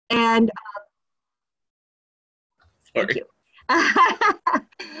And thank you.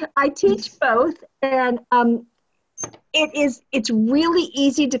 I teach both, and it's really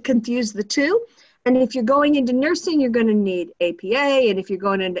easy to confuse the two. And if you're going into nursing, you're going to need APA, and if you're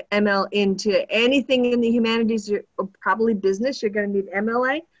going into into anything in the humanities or probably business, you're going to need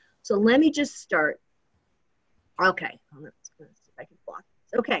MLA. So let me just start. Okay, let's see if I can block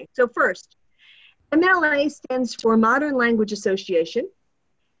this. Okay, so first, MLA stands for Modern Language Association,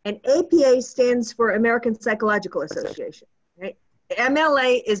 and APA stands for American Psychological Association. Right?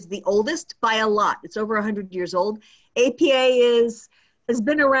 MLA is the oldest by a lot. It's over 100 years old. APA has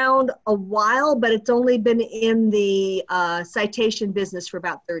been around a while, but it's only been in the citation business for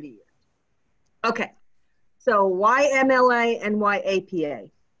about 30 years. Okay, so why MLA and why APA?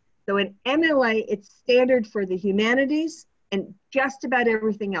 So in MLA, it's standard for the humanities and just about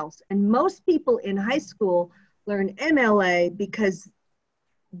everything else. And most people in high school learn MLA because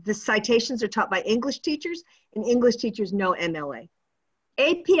the citations are taught by English teachers, and English teachers know MLA.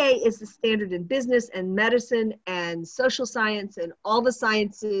 APA is the standard in business and medicine and social science and all the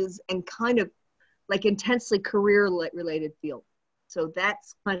sciences and kind of like intensely career-related field. So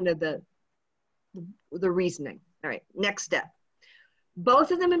that's kind of the reasoning. All right, next step.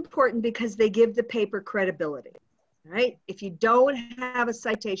 Both of them important because they give the paper credibility, right? If you don't have a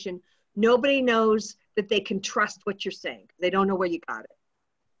citation, nobody knows that they can trust what you're saying. They don't know where you got it.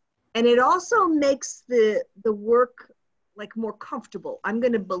 And it also makes the work like more comfortable. I'm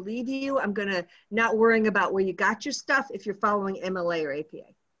going to believe you. I'm going to not worrying about where you got your stuff if you're following MLA or APA.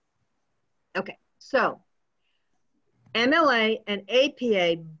 Okay, so MLA and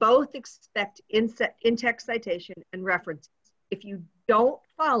APA both expect in-text citation and references. If you don't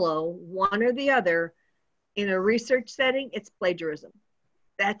follow one or the other in a research setting, it's plagiarism.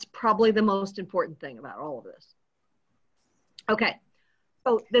 That's probably the most important thing about all of this. Okay,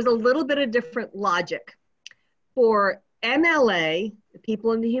 so there's a little bit of different logic. For MLA, the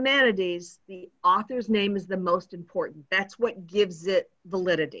people in the humanities, the author's name is the most important. That's what gives it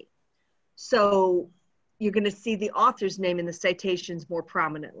validity. So you're going to see the author's name in the citations more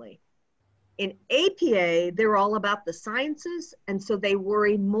prominently. In APA, they're all about the sciences, and so they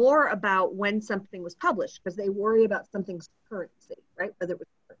worry more about when something was published because they worry about something's currency, right? Whether it was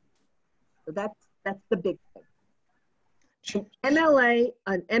current. So that's the big thing. An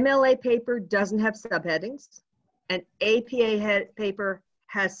MLA paper doesn't have subheadings. An APA paper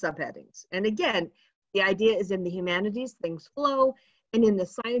has subheadings. And again, the idea is in the humanities, things flow, and in the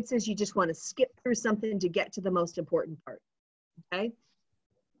sciences, you just want to skip through something to get to the most important part, okay?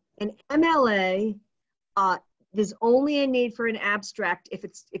 In MLA, there's only a need for an abstract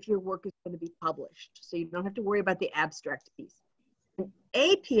if your work is going to be published. So you don't have to worry about the abstract piece. In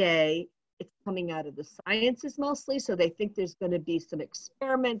APA, it's coming out of the sciences mostly, so they think there's going to be some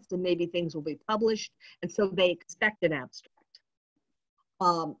experiments and maybe things will be published, and so they expect an abstract.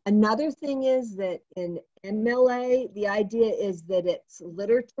 Another thing is that in MLA, the idea is that it's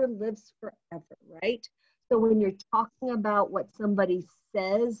literature lives forever, right? So when you're talking about what somebody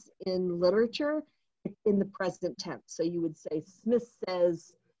says in literature, it's in the present tense. So you would say Smith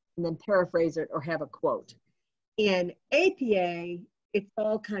says, and then paraphrase it or have a quote. In APA, it's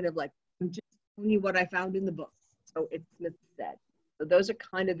all kind of like, I'm just telling you what I found in the book. So it's Smith said. So those are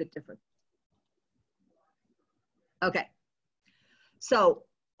kind of the differences. Okay. So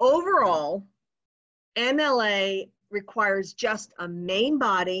overall, MLA requires just a main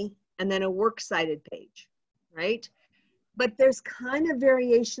body and then a works cited page, right? But there's kind of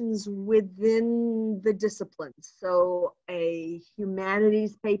variations within the disciplines. So a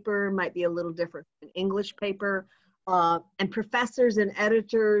humanities paper might be a little different than an English paper, and professors and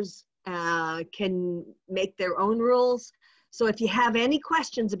editors can make their own rules. So if you have any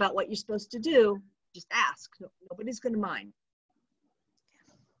questions about what you're supposed to do, just ask. Nobody's going to mind.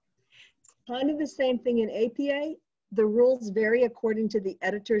 It's kind of the same thing in APA. The rules vary according to the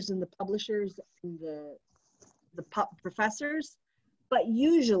editors and the publishers and the professors, but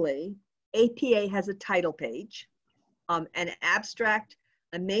usually APA has a title page, an abstract,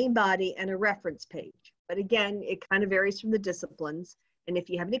 a main body, and a reference page. But again, it kind of varies from the disciplines. And if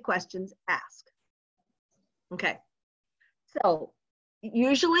you have any questions, ask. Okay. So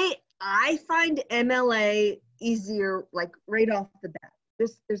usually I find MLA easier, like right off the bat.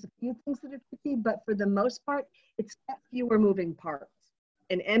 There's a few things that are tricky, but for the most part, it's got fewer moving parts.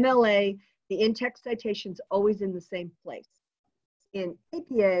 In MLA, the in-text citation's always in the same place. In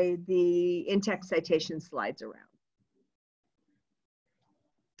APA, the in-text citation slides around.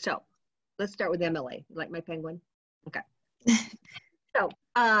 So let's start with MLA. You like my penguin? Okay. So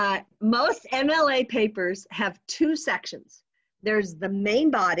most MLA papers have two sections. there's the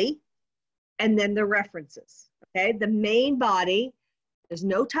main body and then the references, okay? The main body, there's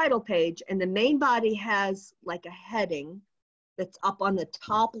no title page, and the main body has like a heading that's up on the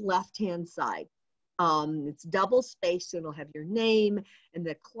top left-hand side. It's double spaced, so it'll have your name and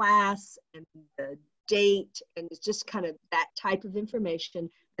the class and the date, and it's just kind of that type of information,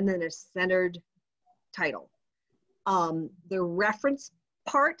 and then a centered title. The reference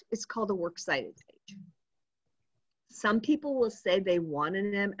part is called a works cited page. Some people will say they want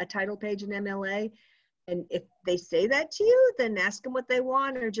a title page in MLA, and if they say that to you, then ask them what they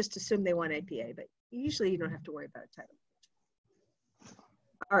want, or just assume they want APA, but usually you don't have to worry about a title page.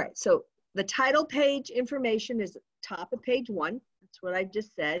 All right, so the title page information is top of page 1. That's what I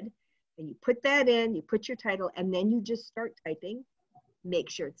just said. And you put that in, you put your title, and then you just start typing. Make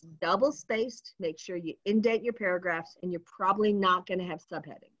sure it's double spaced, make sure you indent your paragraphs, and you're probably not going to have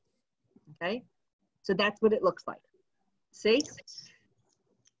subheading. Okay? So that's what it looks like. See?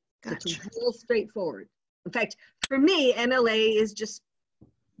 Gotcha. It's real straightforward. In fact, for me, MLA is just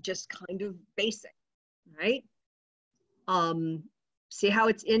kind of basic, right? See how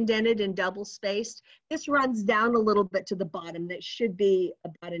it's indented and double spaced? This runs down a little bit to the bottom. That should be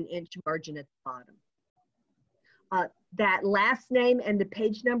about an inch margin at the bottom. That last name and the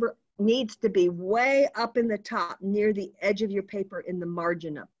page number needs to be way up in the top near the edge of your paper in the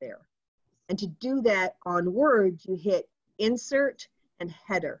margin up there. And to do that on Word, you hit Insert and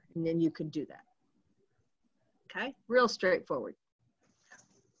Header, and then you can do that. Okay, real straightforward.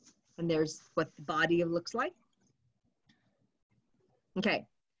 And there's what the body looks like. Okay,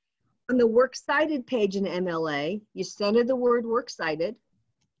 on the works cited page in MLA, you center the word works cited,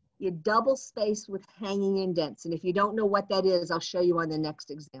 you double space with hanging indents. And if you don't know what that is, I'll show you on the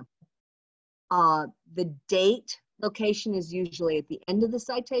next example. The date location is usually at the end of the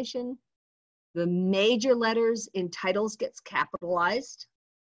citation. The major letters in titles gets capitalized.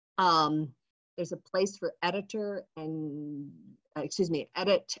 There's a place for editor and,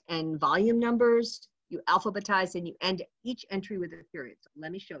 edit and volume numbers. You alphabetize and you end each entry with a period. So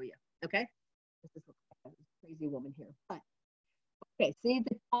let me show you, okay? This is a crazy woman here. But, okay, see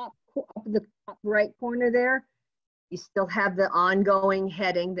the top right corner there? You still have the ongoing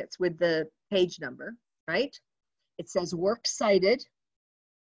heading that's with the page number, right? It says works cited,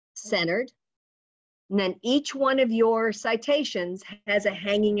 centered, and then each one of your citations has a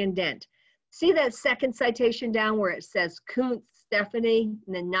hanging indent. See that second citation down where it says Kuntz, Stephanie,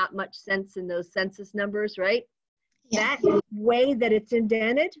 and then not much sense in those census numbers, right? Yeah. That way that it's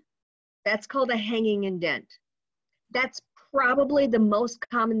indented, that's called a hanging indent. That's probably the most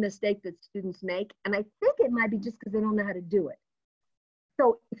common mistake that students make, and I think it might be just because they don't know how to do it.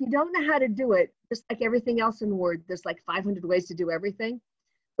 So if you don't know how to do it, just like everything else in Word, there's like 500 ways to do everything,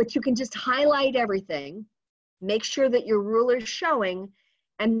 but you can just highlight everything, make sure that your ruler is showing,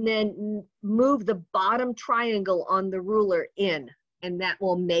 and then move the bottom triangle on the ruler in, and that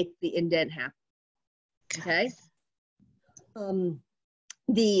will make the indent happen, okay?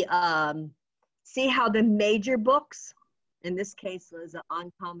 See how the major books, in this case, was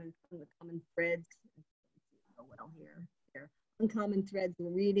uncommon threads, well here, uncommon threads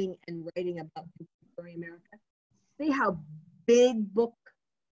in reading and writing about contemporary America. See how big books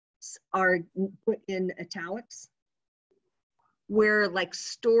are put in italics? Where like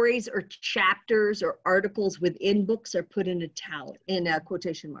stories or chapters or articles within books are put in italic, in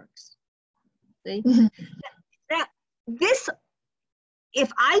quotation marks. See? Now, this,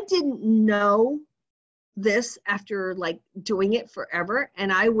 if I didn't know this after like doing it forever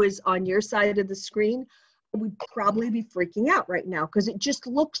and I was on your side of the screen, I would probably be freaking out right now because it just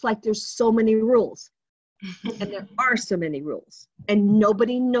looks like there's so many rules. And there are so many rules and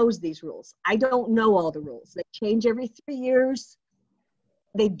nobody knows these rules. I don't know all the rules. They change every 3 years.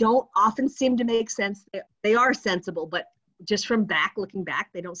 They don't often seem to make sense. They are sensible, but just from looking back,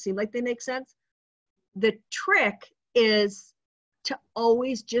 they don't seem like they make sense. The trick is to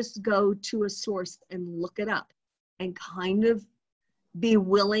always just go to a source and look it up and kind of be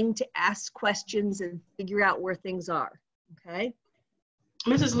willing to ask questions and figure out where things are, okay?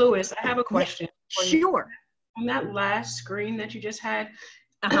 Mrs. Lewis, I have a question. Yeah, sure. On that last screen that you just had,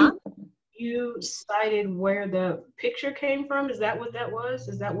 uh-huh. You cited where the picture came from. Is that what that was?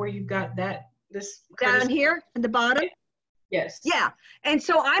 Is that where you got this down here at the bottom? Yes. Yeah. And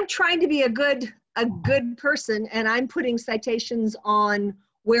so I'm trying to be a good person, and I'm putting citations on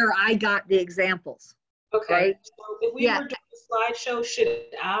where I got the examples. Okay. Right? So if we were doing a slideshow, should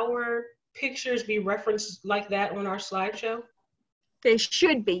our pictures be referenced like that on our slideshow? They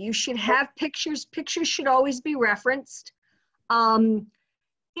should be. You should have pictures. Pictures should always be referenced.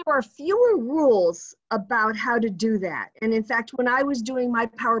 there are fewer rules about how to do that. And in fact, when I was doing my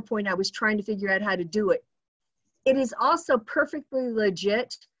PowerPoint, I was trying to figure out how to do it. It is also perfectly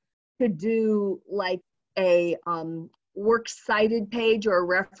legit to do like a works cited page or a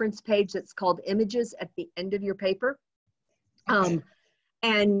reference page that's called images at the end of your paper.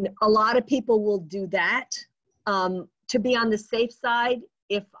 And a lot of people will do that. To be on the safe side,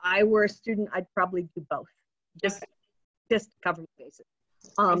 if I were a student, I'd probably do both. Just cover my bases.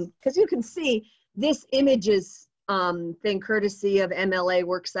 Because you can see this images thing courtesy of MLA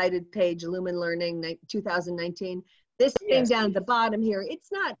Works Cited page, Lumen Learning 2019. This thing down at the bottom here,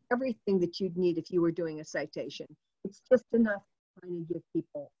 it's not everything that you'd need if you were doing a citation. It's just enough to kind of give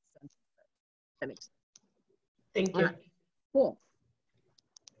people a sense of it. That makes sense. Thank you. All right. Cool.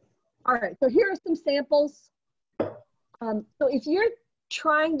 All right, so here are some samples. So if you're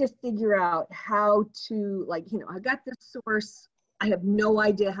trying to figure out how to, like, you know, I got this source, I have no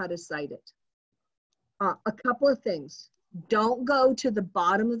idea how to cite it. A couple of things. Don't go to the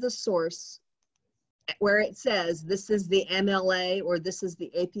bottom of the source where it says this is the MLA or this is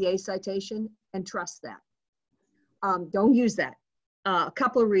the APA citation and trust that. Don't use that. A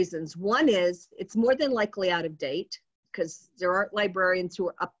couple of reasons. One is it's more than likely out of date because there aren't librarians who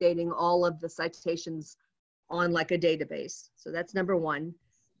are updating all of the citations on like a database. So that's number one.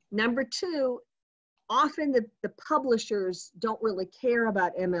 Number two, often the publishers don't really care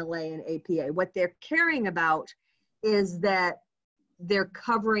about MLA and APA. What they're caring about is that they're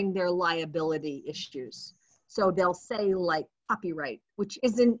covering their liability issues. So they'll say like copyright, which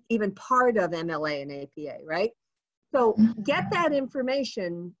isn't even part of MLA and APA, right? So get that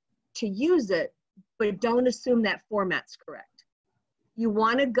information to use it, but don't assume that format's correct. You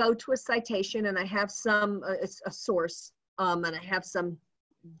want to go to a citation, and I have some, a source, and I have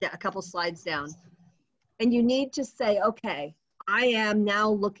a couple slides down. And you need to say, okay, I am now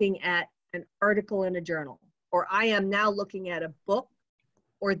looking at an article in a journal, or I am now looking at a book,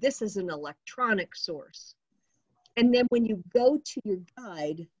 or this is an electronic source. And then when you go to your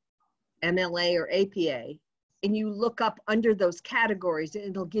guide, MLA or APA, and you look up under those categories,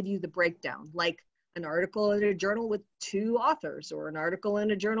 it'll give you the breakdown, like an article in a journal with 2 authors, or an article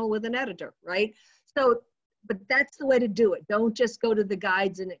in a journal with an editor, right? So, but that's the way to do it. Don't just go to the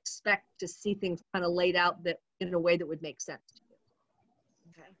guides and expect to see things kind of laid out that in a way that would make sense to you.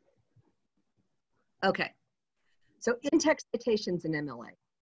 Okay. Okay. So in-text citations in MLA.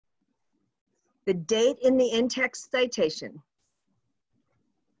 The date in the in-text citation,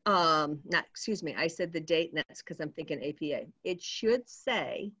 excuse me, I said the date, and that's because I'm thinking APA. It should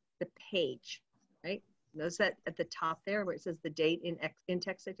say the page, right? Notice that at the top there where it says the date in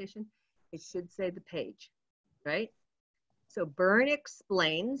text citation, it should say the page, right? So Byrne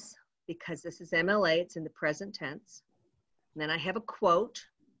explains, because this is MLA, it's in the present tense. And then I have a quote,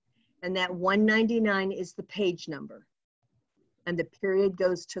 and that 199 is the page number. And the period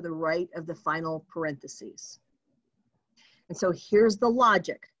goes to the right of the final parentheses. And so here's the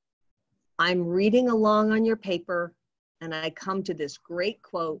logic. I'm reading along on your paper, and I come to this great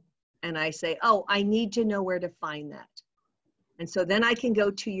quote, and I say, oh, I need to know where to find that. And so then I can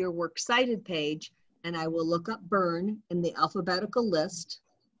go to your works cited page, and I will look up Byrne in the alphabetical list.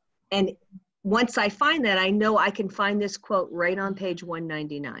 And once I find that, I know I can find this quote right on page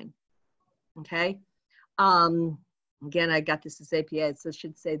 199. Okay? Again, I got this as APA, so it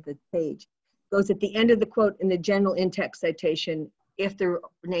should say the page. Goes at the end of the quote in the general in-text citation if the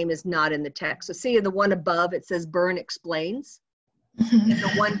name is not in the text. So see in the one above, it says Byrne explains. And the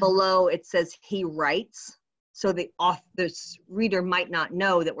one below, it says he writes. So the reader might not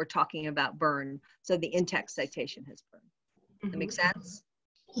know that we're talking about Byrne. So the in-text citation has Byrne. That make sense?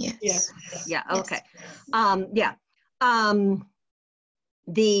 Yes. Yeah, okay. Yeah.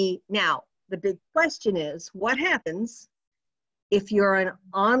 The big question is, what happens if you're an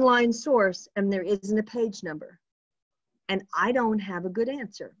online source and there isn't a page number? And I don't have a good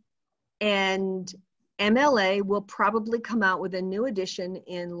answer. And MLA will probably come out with a new edition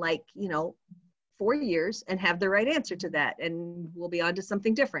in 4 years and have the right answer to that. And we'll be on to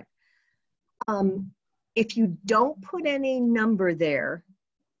something different. If you don't put any number there,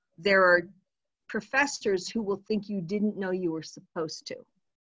 there are professors who will think you didn't know you were supposed to.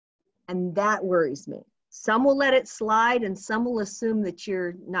 And that worries me. Some will let it slide and some will assume that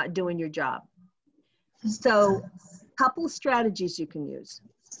you're not doing your job. So a couple of strategies you can use.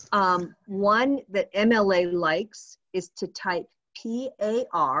 One that MLA likes is to type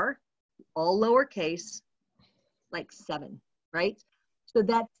PAR, all lowercase, like 7, right? So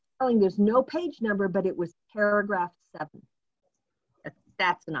that's telling there's no page number, but it was paragraph 7.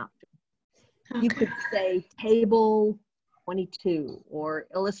 That's an option. Okay. You could say table 22 or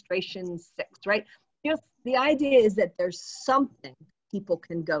illustration 6, right? Just the idea is that there's something people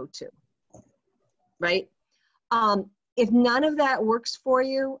can go to, right? If none of that works for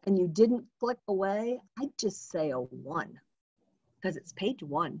you and you didn't click away, I'd just say a 1 because it's page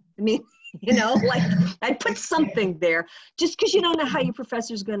 1. I mean, you know, like I'd put something there just because you don't know how your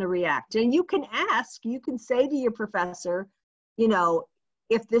professor's going to react. And you can ask, you can say to your professor, you know,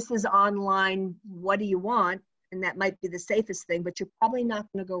 if this is online, what do you want? And that might be the safest thing, but you're probably not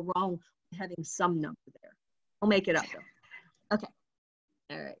going to go wrong with having some number there. I'll make it up though. Okay.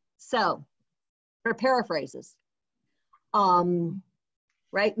 All right. So for paraphrases,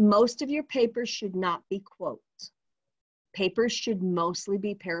 right? Most of your papers should not be quotes. Papers should mostly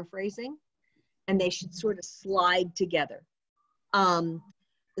be paraphrasing, and they should sort of slide together. The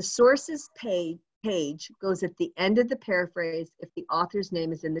sources page goes at the end of the paraphrase if the author's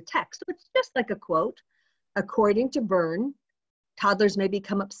name is in the text. So it's just like a quote. According to Byrne, toddlers may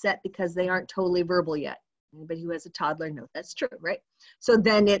become upset because they aren't totally verbal yet. Anybody who has a toddler knows that's true, right? So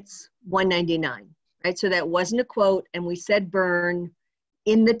then it's 199, right? So that wasn't a quote, and we said Byrne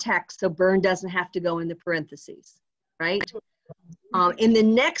in the text, so Byrne doesn't have to go in the parentheses, right? In the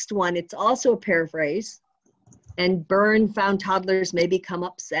next one, it's also a paraphrase, and Byrne found toddlers may become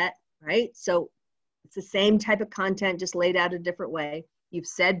upset, right? So it's the same type of content, just laid out a different way. You've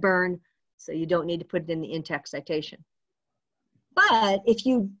said Byrne, so you don't need to put it in the in-text citation. But if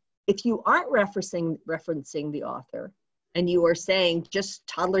you aren't referencing the author, and you are saying just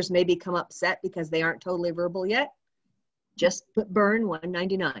toddlers may become upset because they aren't totally verbal yet, just put Byrne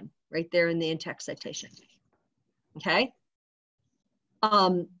 199 right there in the in-text citation. Okay?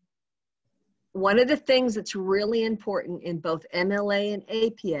 One of the things that's really important in both MLA and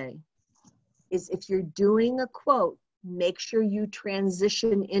APA is if you're doing a quote, make sure you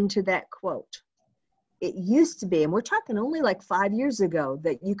transition into that quote. It used to be, and we're talking only like 5 years ago,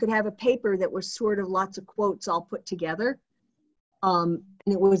 that you could have a paper that was sort of lots of quotes all put together. And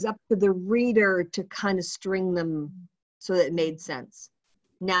it was up to the reader to kind of string them so that it made sense.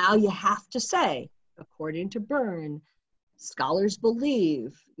 Now you have to say, according to Byrne, scholars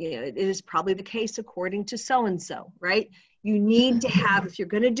believe, you know, it is probably the case according to so-and-so, right? You need to have, if you're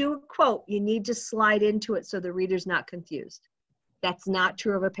going to do a quote, you need to slide into it so the reader's not confused. That's not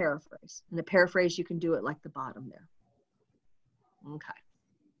true of a paraphrase. In a paraphrase, you can do it like the bottom there. Okay.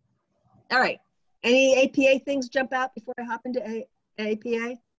 All right. Any APA things jump out before I hop into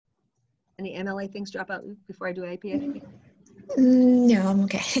APA? Any MLA things drop out before I do APA? No, I'm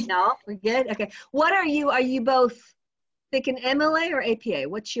okay. No, we're good? Okay. What are you both thinking MLA or APA?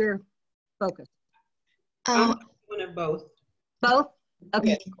 What's your focus? I'm doing it both. Both?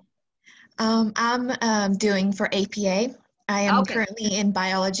 Okay. I'm doing for APA. I am currently in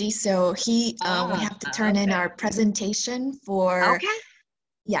biology, so we have to turn in our presentation for,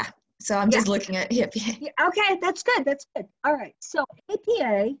 yeah, so I'm just looking at APA. Yeah, okay, that's good, that's good. All right, so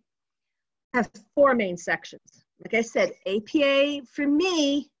APA have 4 main sections. Like I said, APA for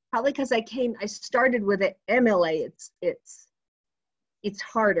me, probably because I started with it, MLA, it's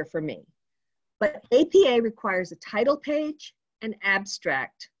harder for me. But APA requires a title page, an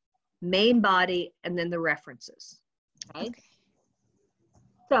abstract, main body, and then the references. Okay.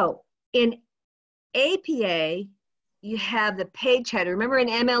 So in APA, you have the page header. Remember in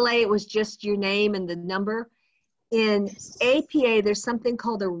MLA, it was just your name and the number. In APA, there's something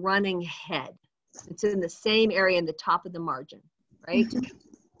called a running head. It's in the same area in the top of the margin, right? Mm-hmm.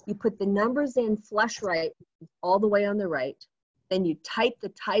 You put the numbers in flush right, all the way on the right. Then you type the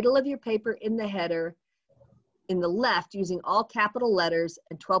title of your paper in the header in the left using all capital letters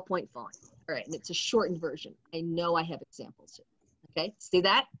and 12-point font. All right, and it's a shortened version. I know I have examples here. Okay, see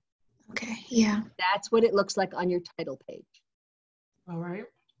that? Okay, yeah. That's what it looks like on your title page. All right.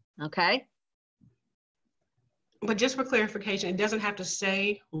 Okay. But just for clarification, it doesn't have to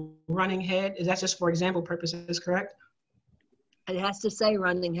say running head. Is that just for example purposes, correct? It has to say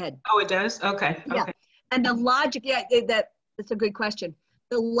running head. Oh, it does? Okay. Yeah. Okay. And the logic, yeah, that's a good question.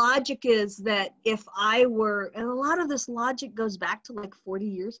 The logic is that if I were, and a lot of this logic goes back to like 40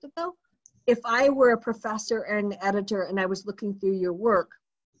 years ago, if I were a professor and editor and I was looking through your work,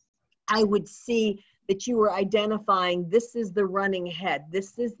 I would see that you were identifying this is the running head.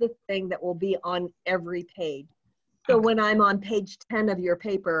 This is the thing that will be on every page. So when I'm on page 10 of your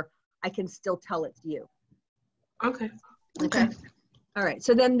paper, I can still tell it's you. Okay. Okay. All right.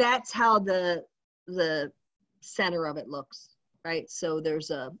 So then that's how the center of it looks, right? So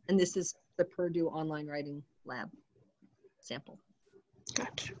there's and this is the Purdue Online Writing Lab sample.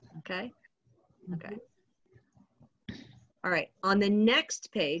 Gotcha. Okay. Okay. All right. On the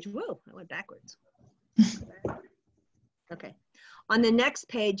next page, whoa, I went backwards. Okay. On the next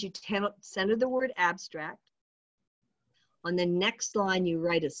page, you center the word abstract. On the next line, you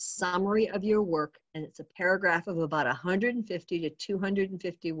write a summary of your work, and it's a paragraph of about 150 to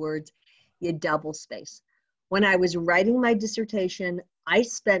 250 words. You double space. When I was writing my dissertation, I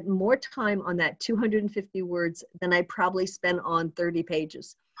spent more time on that 250 words than I probably spent on 30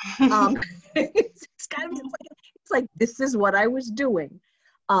 pages. It's like, this is what I was doing.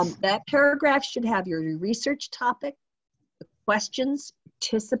 That paragraph should have your research topic, the questions,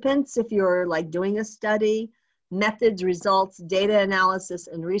 participants, if you're like doing a study, methods, results, data analysis,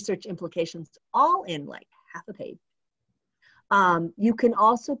 and research implications, all in like half a page. You can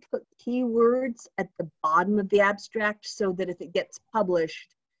also put keywords at the bottom of the abstract so that if it gets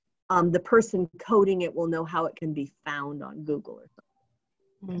published, the person coding it will know how it can be found on Google or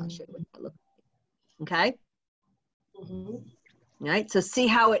something. I'll show you what that looks like. Okay? All right, so see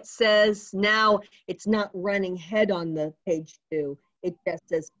how it says now it's not running head on the page 2. It just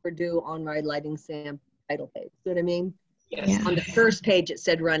says Purdue Online Lighting Sam title page. See what I mean? Yes. Yeah. On the first page it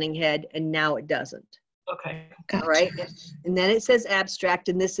said running head, and now it doesn't. Okay. Gotcha. All right, and then it says abstract,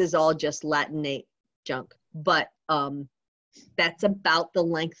 and this is all just Latinate junk, but that's about the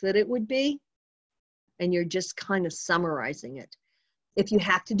length that it would be, and you're just kind of summarizing it. If you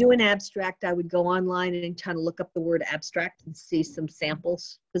have to do an abstract, I would go online and kind of look up the word abstract and see some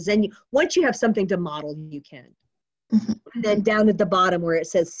samples, because then once you have something to model, you can. And then down at the bottom where it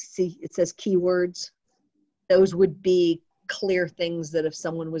says keywords, those would be clear things that if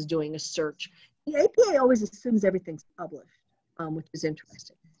someone was doing a search. The APA always assumes everything's published, which is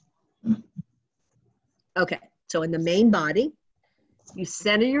interesting. Okay, so in the main body, you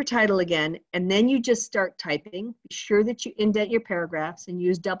center your title again, and then you just start typing. Be sure that you indent your paragraphs and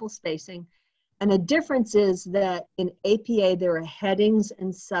use double spacing. And the difference is that in APA, there are headings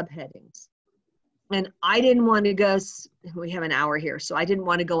and subheadings. And I didn't want to go, we have an hour here, so I didn't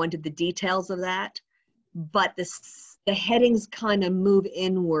want to go into the details of that. But the headings kind of move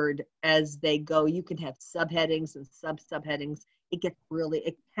inward as they go. You can have subheadings and subheadings. It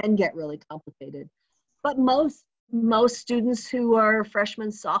can get really complicated. But most students who are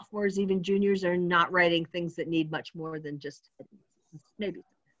freshmen, sophomores, even juniors are not writing things that need much more than just headings. Maybe.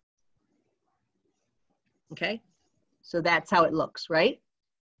 Okay, so that's how it looks, right?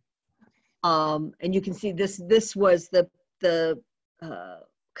 And you can see this was the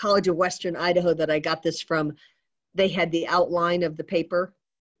College of Western Idaho that I got this from. They had the outline of the paper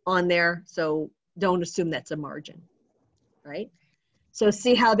on there, so don't assume that's a margin, right? So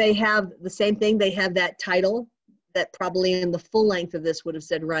see how they have the same thing? They have that title that probably in the full length of this would have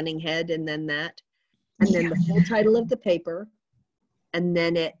said running head, and then that, and then the full title of the paper, and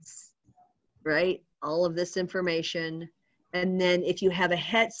then it's, right, all of this information. And then if you have a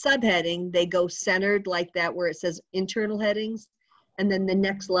subheading, they go centered like that where it says internal headings, and then the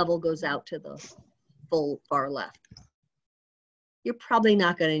next level goes out to the full far left. You're probably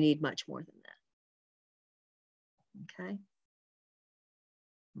not going to need much more than that. Okay.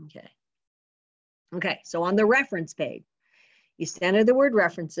 Okay. Okay, so on the reference page, you center the word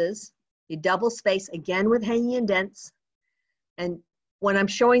references, you double space again with hanging indents, and when I'm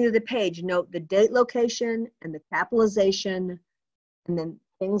showing you the page, note the date, location, and the capitalization, and then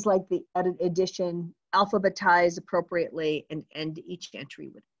things like the edit edition, alphabetize appropriately, and end each entry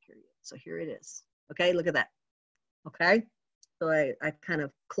with a period. So here it is. Okay, look at that. Okay, so I kind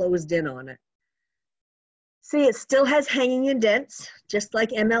of closed in on it. See, it still has hanging indents, just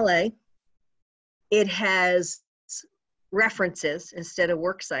like MLA. It has references instead of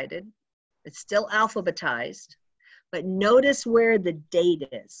works cited. It's still alphabetized, but notice where the date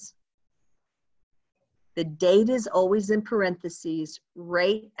is. The date is always in parentheses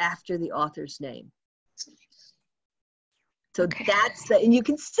right after the author's name. So that's and you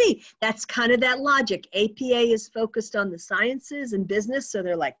can see that's kind of that logic. APA is focused on the sciences and business, so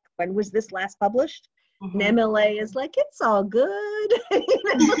they're like, when was this last published? And MLA is like, it's all good.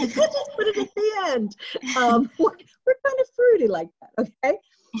 Just put it at the end. We're kind of fruity like that, okay?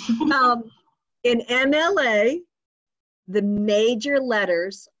 In MLA, the major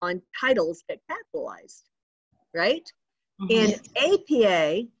letters on titles get capitalized, right? In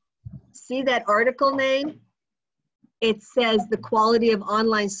APA, see that article name? It says the quality of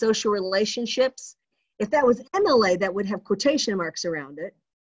online social relationships. If that was MLA, that would have quotation marks around it,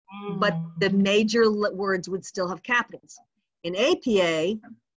 but the major words would still have capitals. In APA,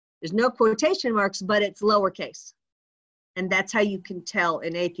 there's no quotation marks, but it's lowercase. And that's how you can tell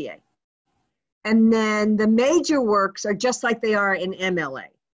in APA. And then the major works are just like they are in MLA.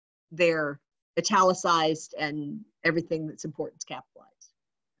 They're italicized and everything that's important is capitalized,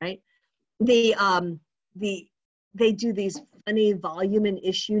 right? The they do these funny volume and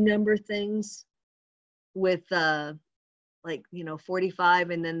issue number things with like, 45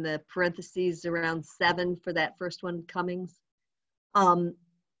 and then the parentheses around 7 for that first one, Cummings.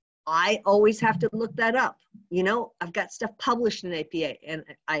 I always have to look that up. I've got stuff published in APA and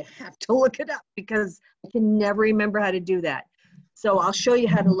I have to look it up because I can never remember how to do that. So I'll show you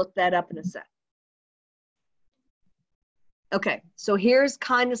how to look that up in a sec. Okay, so here's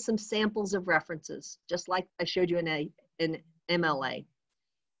kind of some samples of references, just like I showed you in MLA.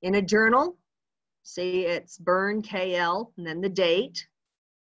 In a journal, see it's Byrne, KL, and then the date.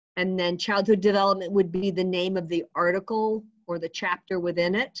 And then childhood development would be the name of the article or the chapter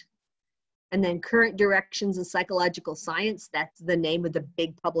within it. And then current directions in psychological science, that's the name of the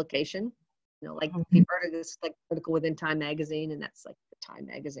big publication. Like the article within Time Magazine, and that's like the Time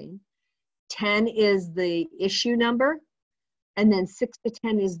Magazine. 10 is the issue number, and then 6 to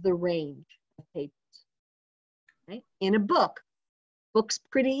 10 is the range of pages. Okay? In a book's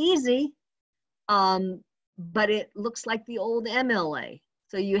pretty easy, but it looks like the old MLA.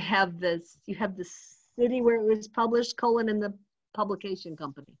 So you have the city where it was published, and the publication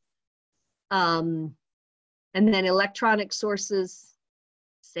company. And then electronic sources,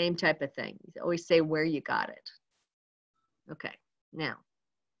 same type of thing. You always say where you got it. Okay, now,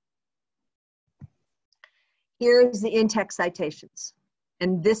 here's the in-text citations.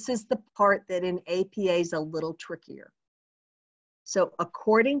 And this is the part that in APA is a little trickier. So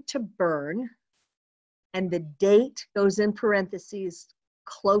according to Byrne, and the date goes in parentheses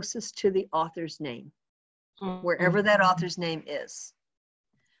closest to the author's name, wherever that author's name is.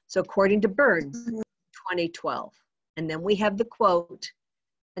 So according to Byrne, 2012. And then we have the quote,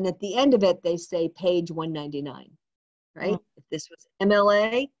 and at the end of it, they say page 199, right? If this was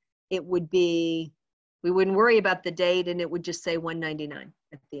MLA, it would be, we wouldn't worry about the date and it would just say 199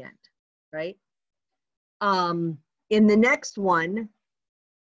 at the end, right? In the next one,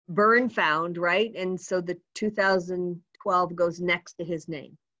 Byrne found, right? And so the 2012 goes next to his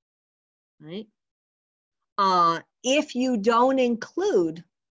name, right? If you don't include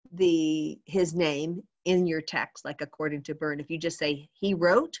his name in your text, like according to Byrne, if you just say he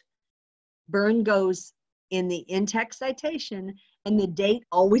wrote, Byrne goes in the in-text citation and the date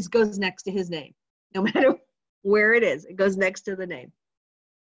always goes next to his name. No matter where it is, it goes next to the name,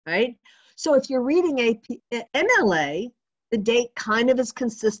 right? So if you're reading MLA, the date kind of is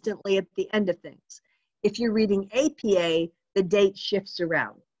consistently at the end of things. If you're reading APA, the date shifts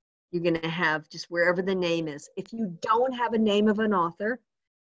around. You're going to have just wherever the name is. If you don't have a name of an author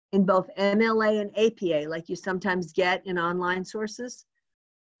in both MLA and APA, like you sometimes get in online sources,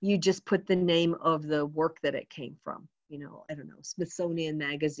 you just put the name of the work that it came from. I don't know, Smithsonian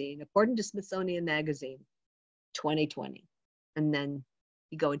Magazine, according to Smithsonian Magazine, 2020. And then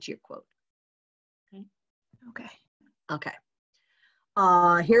you go into your quote. Okay.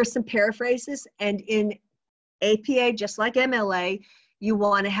 Here are some paraphrases. And in APA, just like MLA, you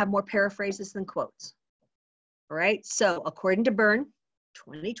want to have more paraphrases than quotes. All right. So according to Byrne,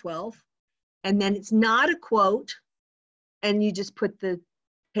 2012, and then it's not a quote, and you just put the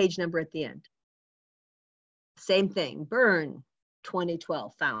page number at the end. Same thing, Byrne,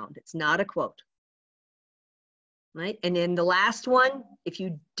 2012, found. It's not a quote. Right? And in the last one, if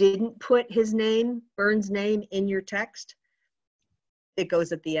you didn't put his name, Byrne's name, in your text, it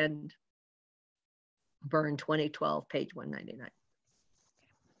goes at the end. Byrne, 2012, page 199.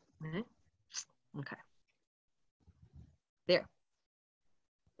 Right? Okay. There.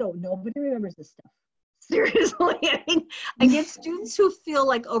 So nobody remembers this stuff. Seriously, I get students who feel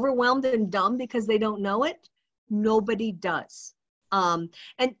like overwhelmed and dumb because they don't know it. Nobody does. And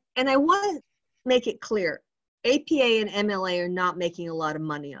I want to make it clear, APA and MLA are not making a lot of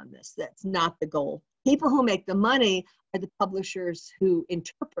money on this. That's not the goal. People who make the money are the publishers who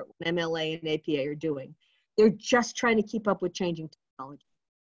interpret what MLA and APA are doing. They're just trying to keep up with changing technology.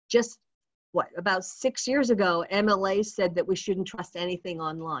 Just about 6 years ago, MLA said that we shouldn't trust anything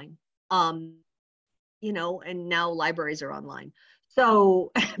online. And now libraries are online.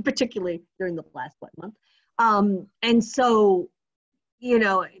 So particularly during the last month. And so,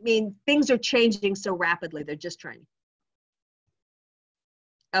 things are changing so rapidly, they're just trying.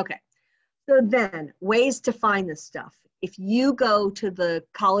 Okay, so then ways to find this stuff. If you go to the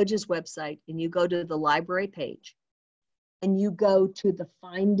college's website and you go to the library page and you go to the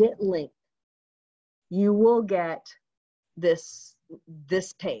Find It link, you will get this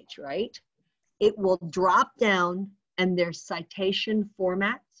page, right? It will drop down and there's citation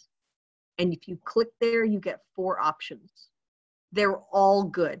formats. And if you click there, you get 4 options. They're all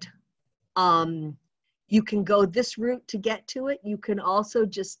good. You can go this route to get to it. You can also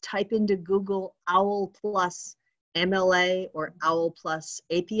just type into Google OWL plus MLA or OWL plus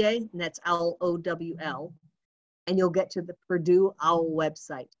APA, and that's OWL, and you'll get to the Purdue OWL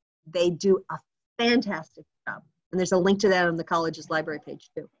website. They do a fantastic job, and there's a link to that on the college's library page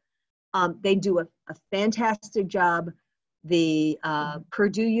too. They do a fantastic job. The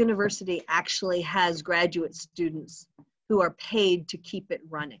Purdue University actually has graduate students who are paid to keep it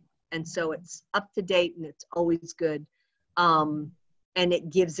running, and so it's up to date and it's always good. And it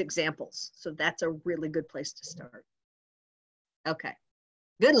gives examples. So that's a really good place to start. Okay,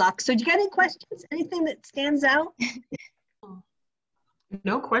 good luck. So do you got any questions? Anything that stands out?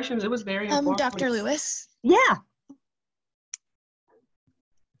 No questions. It was very informative. Dr. Lewis? Yeah.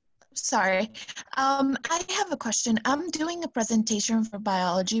 Sorry. I have a question. I'm doing a presentation for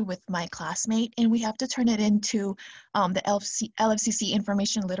biology with my classmate, and we have to turn it into the LFCC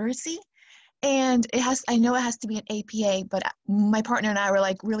information literacy. And I know it has to be an APA, but my partner and I were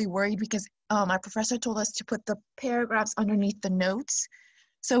like really worried because our professor told us to put the paragraphs underneath the notes.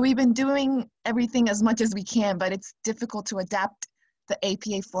 So we've been doing everything as much as we can, but it's difficult to adapt the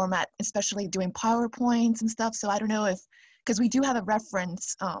APA format, especially doing PowerPoints and stuff. So I don't know if, because we do have a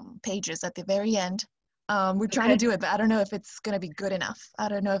reference pages at the very end. We're trying to do it, but I don't know if it's going to be good enough. I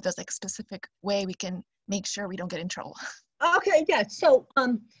don't know if there's like a specific way we can make sure we don't get in trouble. Okay, yeah. So,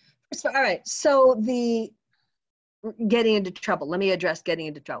 all right. So the getting into trouble. Let me address getting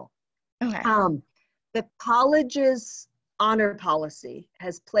into trouble. Okay. The college's honor policy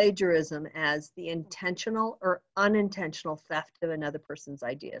has plagiarism as the intentional or unintentional theft of another person's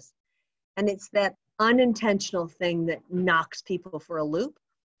ideas. And it's that unintentional thing that knocks people for a loop,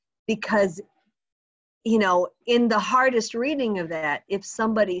 because, you know, in the hardest reading of that, if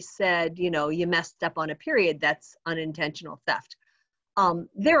somebody said, you know, you messed up on a period, that's unintentional theft.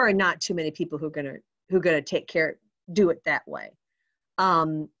 There are not too many people who are gonna do it that way.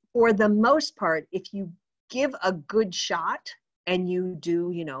 For the most part, if you give a good shot and you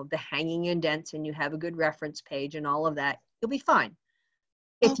do, you know, the hanging indents and you have a good reference page and all of that, you'll be fine.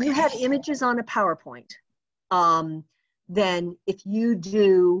 If you have images on a PowerPoint, then if you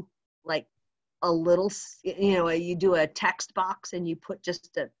do like a little, you know, you do a text box and you put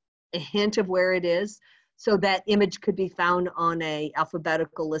just a hint of where it is, so that image could be found on a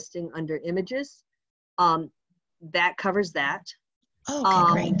alphabetical listing under images, that covers that.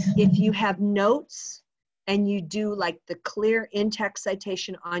 Okay, great. If you have notes and you do like the clear in-text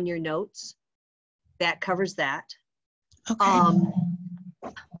citation on your notes, that covers that. Okay.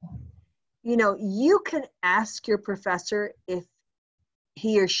 You know, you can ask your professor if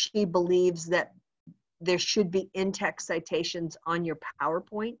he or she believes that there should be in-text citations on your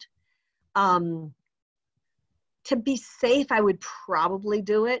PowerPoint. To be safe, I would probably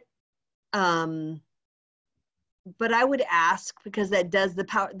do it. But I would ask, because that does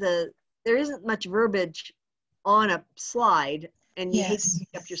there isn't much verbiage on a slide, and you hate to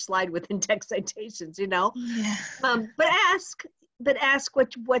pick up your slide with in-text citations, you know? Yeah. But ask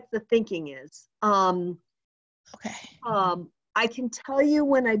what the thinking is. Okay. I can tell you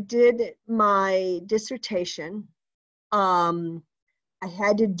when I did my dissertation, I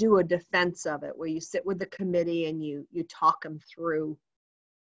had to do a defense of it, where you sit with the committee and you talk them through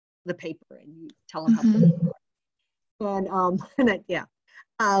the paper and you tell them how to do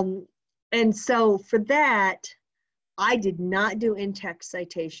it. And so for that, I did not do in-text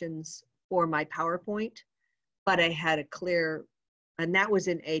citations for my PowerPoint, but I had a clear, and that was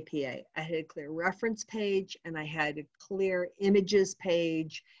in APA. I had a clear reference page and I had a clear images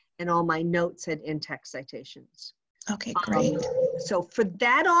page, and all my notes had in-text citations. Okay, great. So for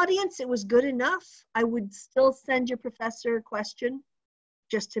that audience, it was good enough. I would still send your professor a question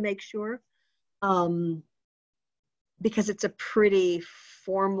just to make sure, because it's a pretty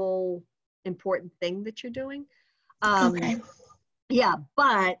formal, important thing that you're doing. Okay. Yeah,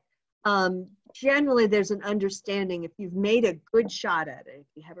 but generally there's an understanding, if you've made a good shot at it, if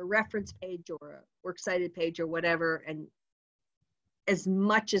you have a reference page or a works cited page or whatever, and as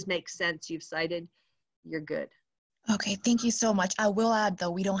much as makes sense you've cited, you're good. Okay, thank you so much. I will add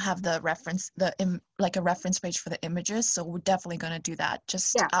though, we don't have the reference, like a reference page for the images, so we're definitely gonna do that.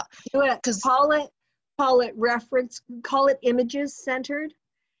 Just because call it images centered.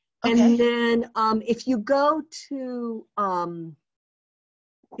 Okay. And then if you go to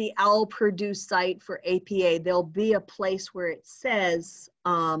the OWL Purdue site for APA, there'll be a place where it says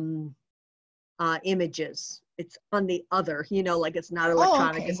images. It's on the other, you know, like it's not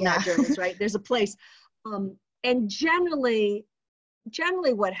electronic, it's not journals, right? There's a place. And generally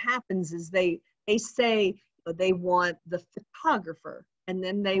what happens is they say they want the photographer, and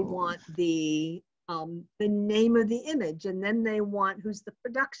then they want the the name of the image, and then they want who's the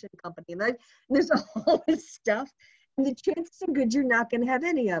production company. Like, there's all this stuff, and the chances are good you're not going to have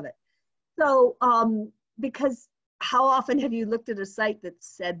any of it. So, because how often have you looked at a site that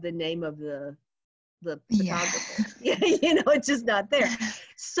said the name of the photographer? Yeah, you know, it's just not there.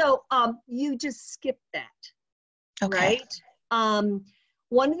 So you just skip that, Okay. right?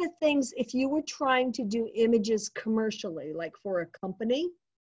 One of the things, if you were trying to do images commercially, like for a company,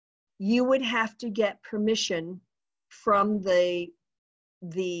 you would have to get permission from let's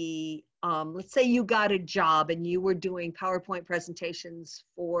say you got a job and you were doing PowerPoint presentations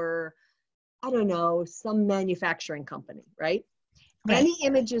for, I don't know, some manufacturing company, right? Right. Any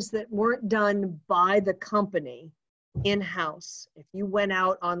images that weren't done by the company in-house, if you went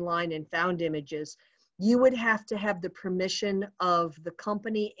out online and found images, you would have to have the permission of the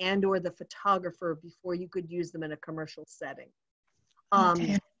company and or the photographer before you could use them in a commercial setting.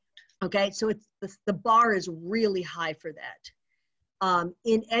 Okay, so it's the bar is really high for that.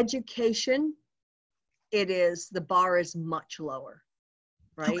 In education, the bar is much lower,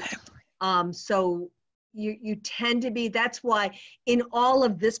 right? Okay. So you tend to be, that's why in all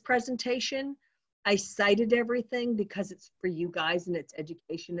of this presentation, I cited everything because it's for you guys and it's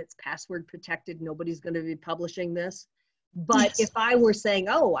education, it's password protected, nobody's going to be publishing this. But Yes. if I were saying,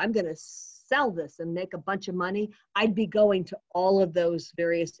 oh, I'm going to sell this and make a bunch of money, I'd be going to all of those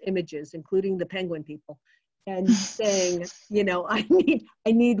various images, including the penguin people, and saying, you know, I need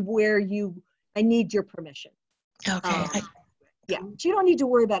your permission. Okay. Yeah, but you don't need to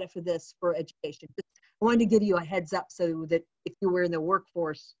worry about it for education. I wanted to give you a heads up so that if you were in the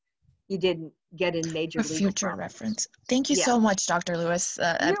workforce, you didn't get in major For legal future trouble. reference. Thank you Yeah. so much, Dr. Lewis.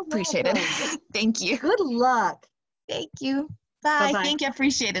 I You're appreciate welcome. it. Thank you. Good luck. Thank you. Bye. Bye-bye. Thank you. I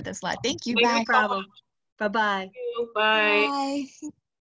appreciated this lot. Thank you. Thank Bye. you so much. Bye-bye. Bye. Bye.